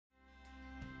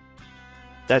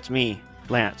That's me,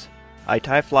 Lance. I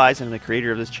tie flies and am the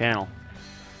creator of this channel.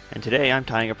 And today I'm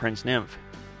tying a Prince Nymph.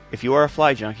 If you are a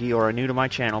fly junkie or are new to my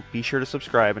channel, be sure to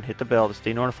subscribe and hit the bell to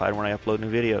stay notified when I upload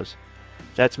new videos.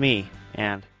 That's me,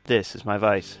 and this is my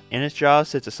vise. In its jaws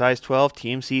sits a size 12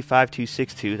 TMC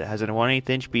 5262 that has a 1/8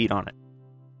 inch bead on it.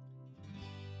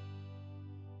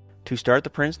 To start the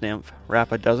Prince Nymph,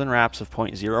 wrap a dozen wraps of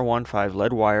 .015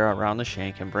 lead wire around the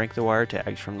shank and break the wire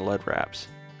tags from the lead wraps.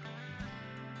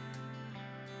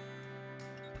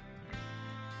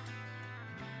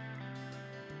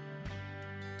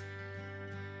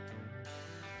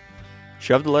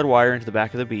 Shove the lead wire into the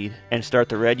back of the bead and start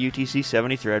the red UTC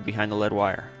 70 thread behind the lead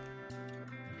wire.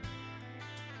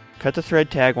 Cut the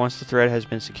thread tag once the thread has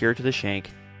been secured to the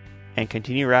shank and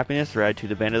continue wrapping the thread to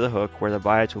the bend of the hook where the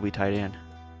biots will be tied in.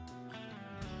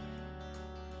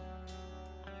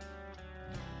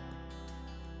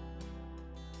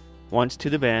 Once to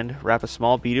the bend, wrap a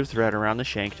small bead of thread around the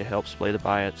shank to help splay the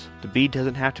biots. The bead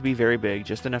doesn't have to be very big,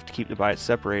 just enough to keep the biots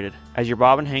separated. As your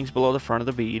bobbin hangs below the front of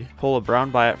the bead, pull a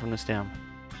brown biot from the stem.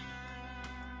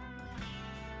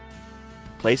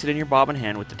 Place it in your bobbin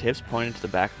hand with the tips pointed to the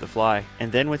back of the fly,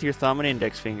 and then with your thumb and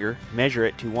index finger, measure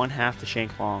it to 1/2 the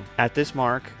shank long. At this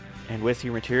mark, and with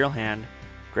your material hand,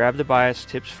 grab the biots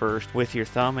tips first with your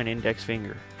thumb and index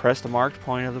finger. Press the marked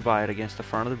point of the biot against the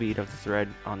front of the bead of the thread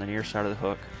on the near side of the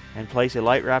hook, and place a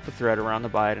light wrap of thread around the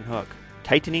biot and hook,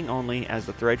 tightening only as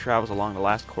the thread travels along the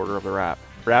last quarter of the wrap.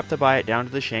 Wrap the biot down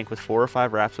to the shank with 4 or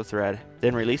 5 wraps of thread,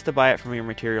 then release the biot from your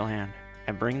material hand,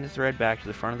 and bring the thread back to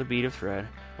the front of the bead of thread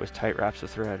with tight wraps of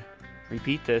thread.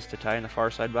 Repeat this to tie in the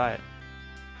far side biot.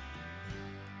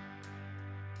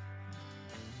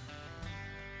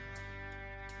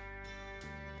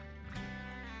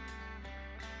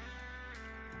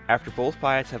 After both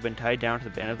biots have been tied down to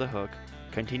the bend of the hook,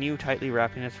 continue tightly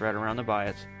wrapping the thread around the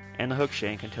biots and the hook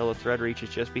shank until the thread reaches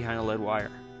just behind the lead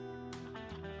wire.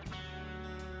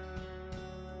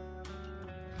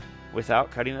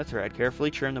 Without cutting the thread,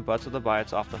 carefully trim the butts of the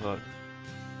biots off the hook.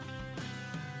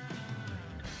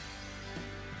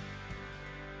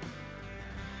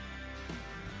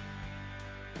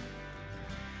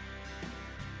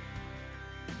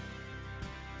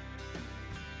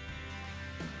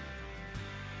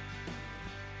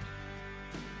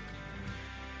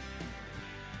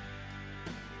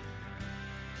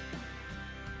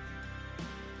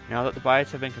 Now that the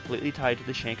biots have been completely tied to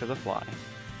the shank of the fly,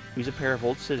 use a pair of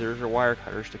old scissors or wire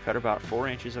cutters to cut about 4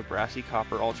 inches of brassy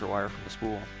copper ultra wire from the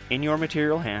spool. In your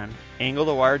material hand, angle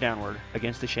the wire downward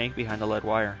against the shank behind the lead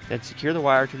wire. Then secure the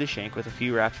wire to the shank with a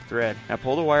few wraps of thread. Now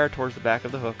pull the wire towards the back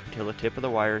of the hook until the tip of the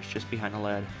wire is just behind the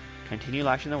lead. Continue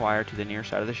lashing the wire to the near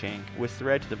side of the shank with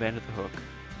thread to the bend of the hook.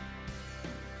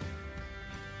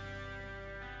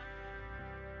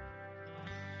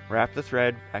 Wrap the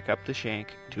thread back up the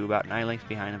shank to about 9 lengths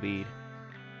behind the bead.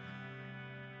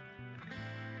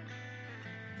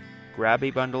 Grab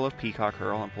a bundle of Peacock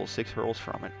Herl and pull 6 herls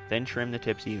from it, then trim the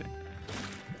tips even.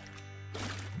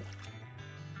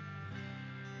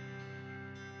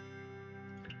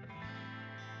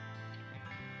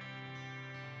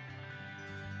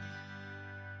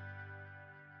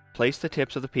 Place the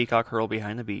tips of the Peacock Herl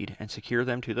behind the bead and secure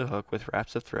them to the hook with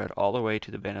wraps of thread all the way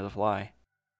to the bend of the fly.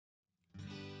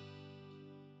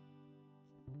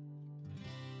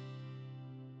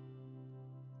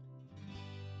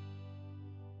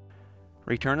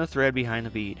 Return the thread behind the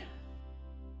bead.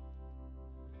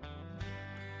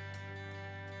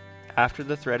 After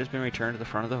the thread has been returned to the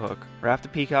front of the hook, wrap the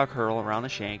Peacock Herl around the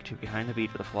shank to behind the bead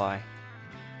of the fly.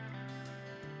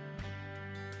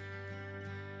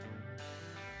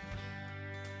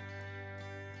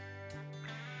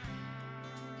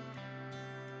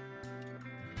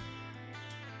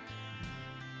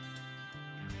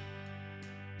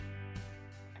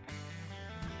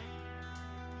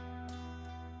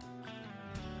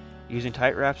 Using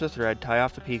tight wraps of thread, tie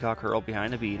off the Peacock Herl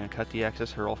behind the bead and cut the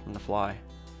excess herl from the fly.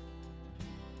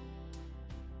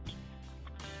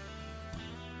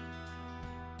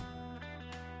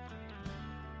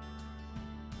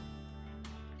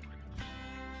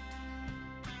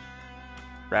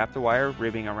 Wrap the wire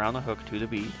ribbing around the hook to the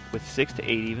bead with 6 to 8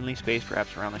 evenly spaced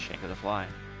wraps around the shank of the fly.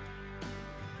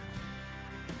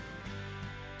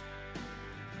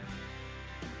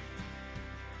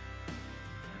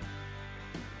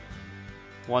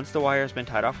 Once the wire has been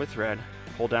tied off with thread,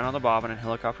 pull down on the bobbin and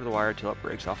helicopter the wire until it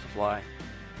breaks off the fly.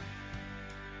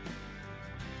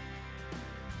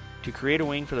 To create a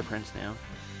wing for the Prince Nymph,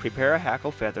 prepare a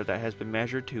hackle feather that has been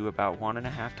measured to about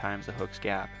 1.5 times the hook's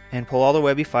gap, and pull all the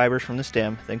webby fibers from the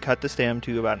stem, then cut the stem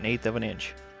to about 1/8 of an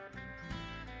inch.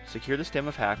 Secure the stem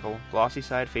of hackle, glossy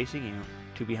side facing you,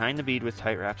 to behind the bead with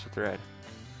tight wraps of thread.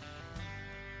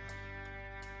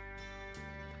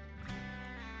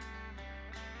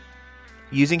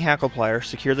 Using hackle pliers,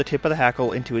 secure the tip of the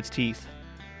hackle into its teeth.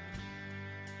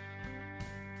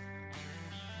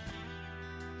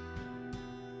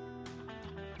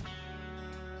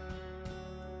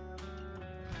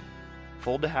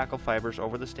 Fold the hackle fibers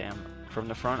over the stem from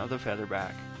the front of the feather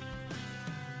back.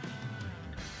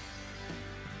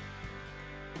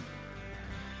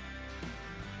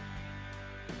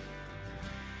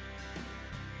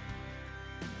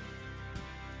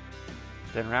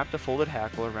 Then wrap the folded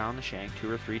hackle around the shank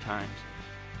 2 or 3 times.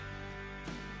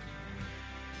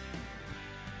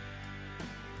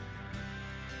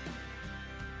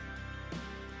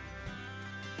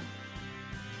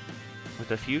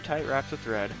 With a few tight wraps of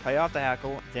thread, tie off the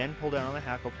hackle, then pull down on the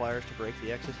hackle pliers to break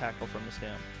the excess hackle from the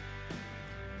stem.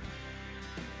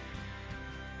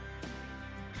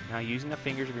 Now, using the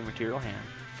fingers of your material hand,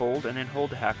 fold and then hold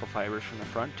the hackle fibers from the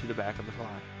front to the back of the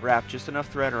fly. Wrap just enough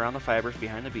thread around the fibers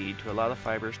behind the bead to allow the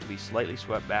fibers to be slightly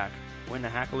swept back when the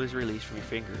hackle is released from your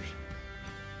fingers.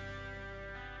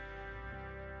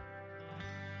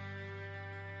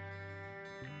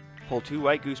 Pull 2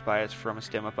 white goose biots from a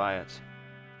stem of biots.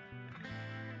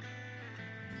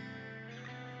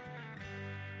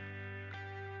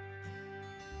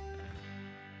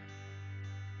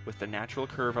 With the natural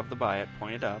curve of the biot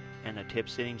pointed up and the tip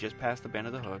sitting just past the bend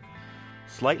of the hook,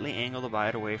 slightly angle the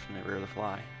biot away from the rear of the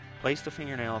fly. Place the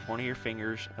fingernail of one of your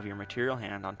fingers of your material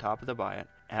hand on top of the biot,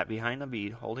 at behind the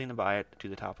bead, holding the biot to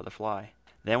the top of the fly.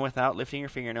 Then, without lifting your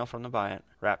fingernail from the biot,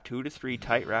 wrap 2 to 3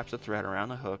 tight wraps of thread around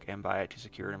the hook and biot to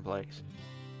secure it in place.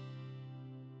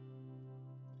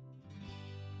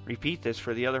 Repeat this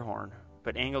for the other horn,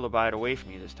 but angle the biot away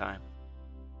from you this time.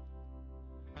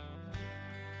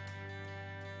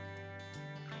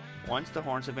 Once the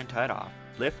horns have been tied off,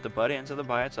 lift the butt ends of the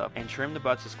biots up and trim the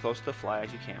butts as close to the fly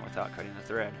as you can without cutting the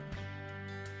thread.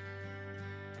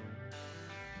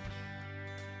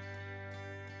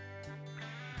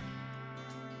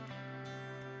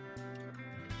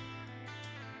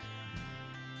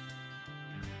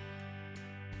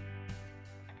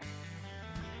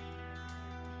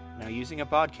 Now, using a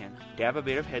bodkin, dab a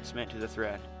bit of head cement to the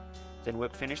thread. Then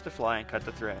whip finish the fly and cut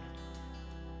the thread.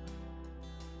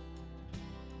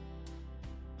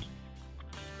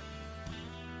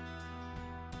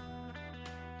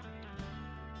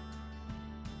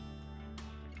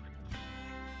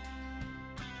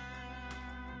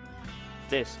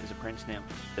 This is a Prince Nymph.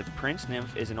 The Prince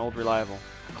Nymph is an old reliable,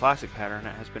 a classic pattern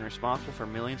that has been responsible for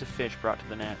millions of fish brought to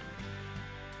the net.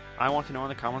 I want to know in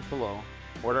the comments below,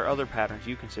 what are other patterns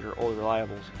you consider old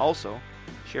reliables? Also,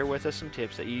 share with us some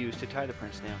tips that you use to tie the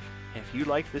Prince Nymph. If you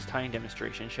like this tying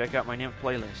demonstration, check out my nymph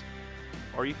playlist,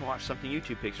 or you can watch something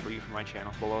YouTube picks for you from my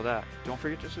channel below that. Don't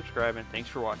forget to subscribe, and thanks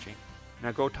for watching.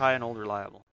 Now go tie an old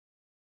reliable.